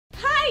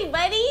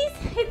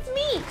it's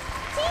me,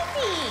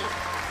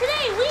 Tiffy.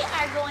 Today we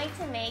are going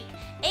to make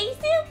a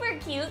super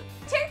cute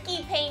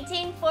turkey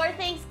painting for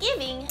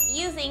Thanksgiving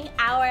using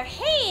our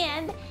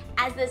hand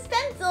as the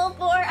stencil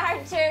for our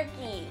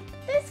turkey.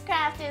 This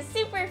craft is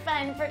super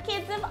fun for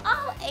kids of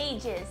all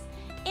ages,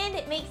 and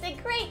it makes a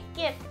great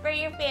gift for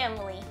your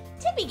family.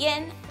 To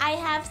begin, I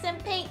have some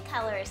paint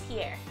colors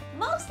here.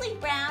 Mostly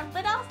brown,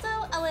 but also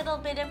a little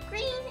bit of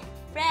green,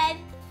 red,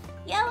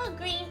 yellow,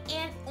 green,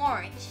 and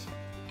orange.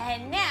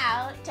 And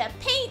now to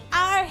paint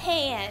our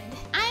hand.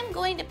 I'm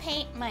going to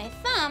paint my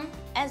thumb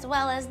as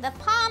well as the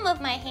palm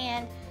of my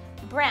hand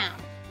brown.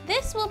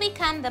 This will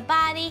become the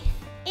body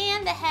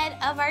and the head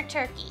of our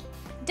turkey.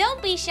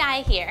 Don't be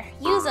shy here.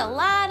 Use a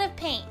lot of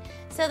paint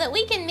so that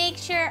we can make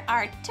sure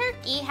our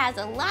turkey has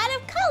a lot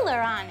of color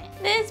on it.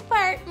 This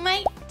part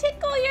might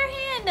tickle your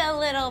hand a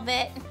little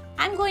bit.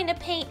 I'm going to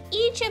paint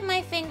each of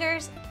my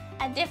fingers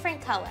a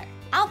different color.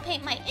 I'll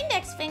paint my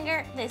index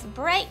finger this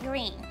bright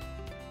green.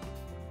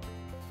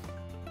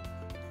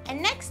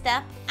 And next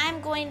up,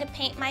 I'm going to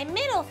paint my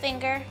middle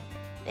finger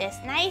this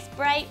nice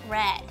bright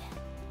red.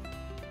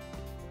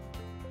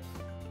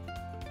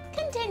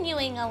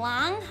 Continuing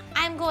along,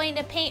 I'm going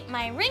to paint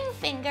my ring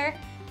finger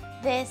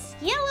this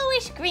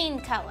yellowish green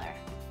color.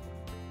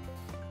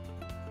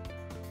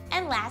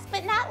 And last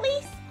but not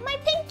least, my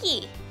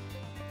pinky.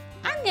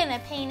 I'm gonna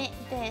paint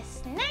it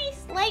this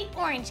nice light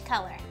orange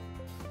color.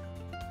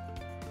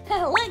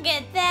 Look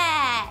at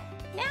that!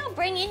 Now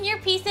bring in your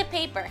piece of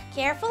paper.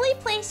 Carefully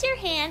place your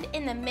hand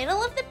in the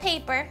middle of the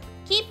paper,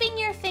 keeping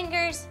your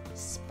fingers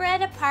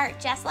spread apart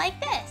just like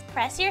this.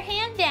 Press your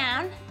hand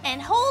down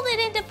and hold it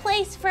into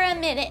place for a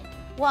minute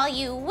while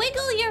you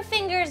wiggle your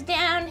fingers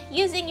down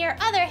using your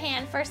other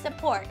hand for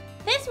support.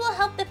 This will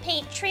help the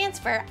paint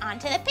transfer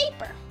onto the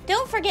paper.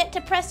 Don't forget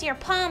to press your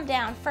palm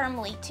down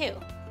firmly too.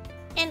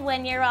 And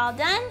when you're all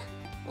done,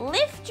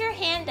 lift your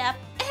hand up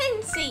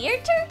and see your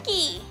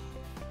turkey.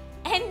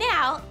 And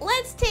now,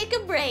 let's take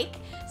a break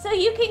so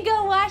you can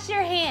go wash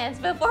your hands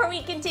before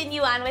we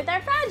continue on with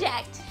our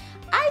project.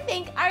 I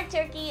think our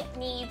turkey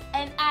needs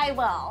an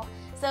eyeball.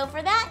 So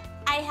for that,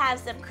 I have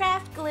some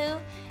craft glue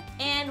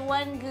and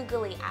one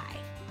googly eye.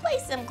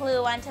 Place some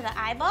glue onto the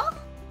eyeball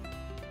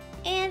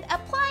and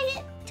apply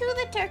it to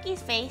the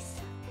turkey's face.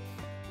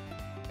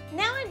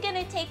 Now I'm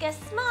gonna take a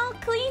small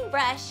clean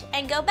brush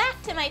and go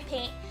back to my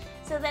paint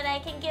so that I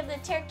can give the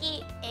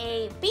turkey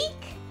a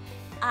beak,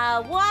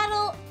 a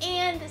waddle,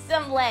 and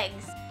some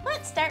legs.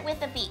 Let's start with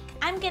the beak.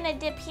 I'm gonna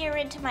dip here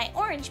into my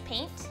orange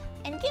paint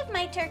and give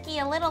my turkey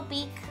a little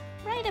beak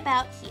right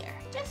about here.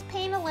 Just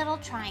paint a little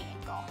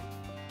triangle.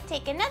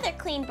 Take another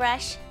clean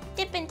brush,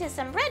 dip into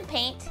some red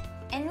paint,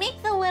 and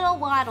make the little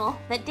waddle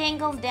that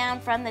dangles down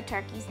from the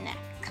turkey's neck.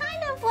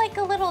 Kind of like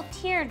a little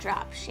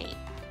teardrop shape.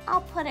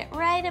 I'll put it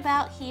right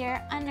about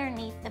here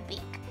underneath the beak.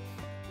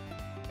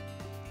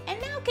 And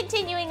now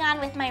continuing on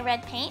with my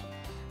red paint,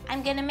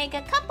 I'm gonna make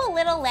a couple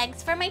little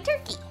legs for my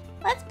turkey.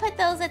 Let's put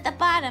those at the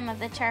bottom of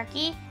the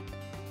turkey.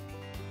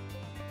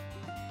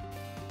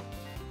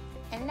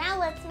 And now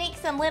let's make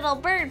some little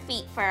bird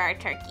feet for our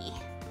turkey.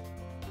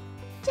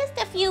 Just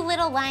a few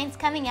little lines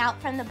coming out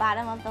from the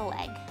bottom of the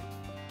leg.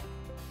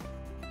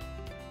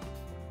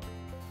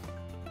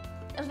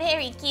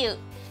 Very cute.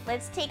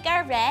 Let's take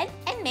our red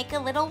and make a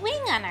little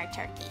wing on our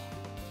turkey.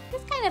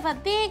 Just kind of a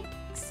big,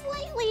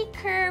 slightly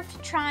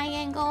curved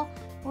triangle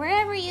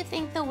wherever you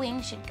think the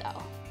wing should go.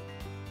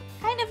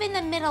 Kind of in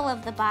the middle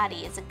of the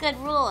body is a good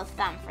rule of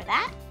thumb for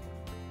that.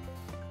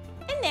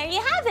 And there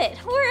you have it,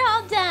 we're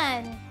all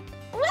done.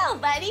 Well,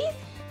 buddies,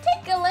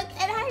 take a look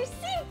at our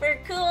super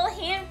cool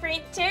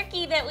handprint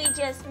turkey that we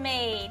just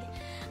made.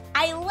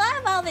 I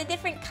love all the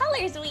different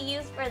colors we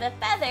use for the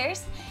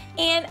feathers,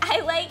 and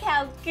I like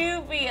how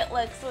goofy it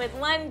looks with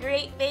one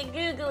great big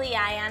googly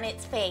eye on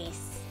its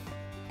face.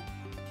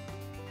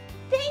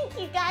 Thank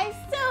you guys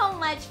so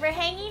much for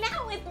hanging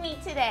out with me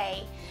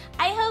today.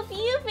 I hope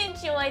you've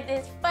enjoyed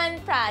this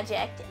fun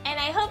project, and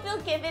I hope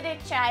you'll give it a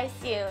try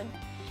soon.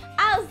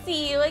 I'll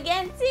see you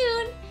again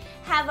soon.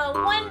 Have a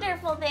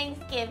wonderful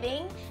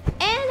Thanksgiving,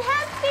 and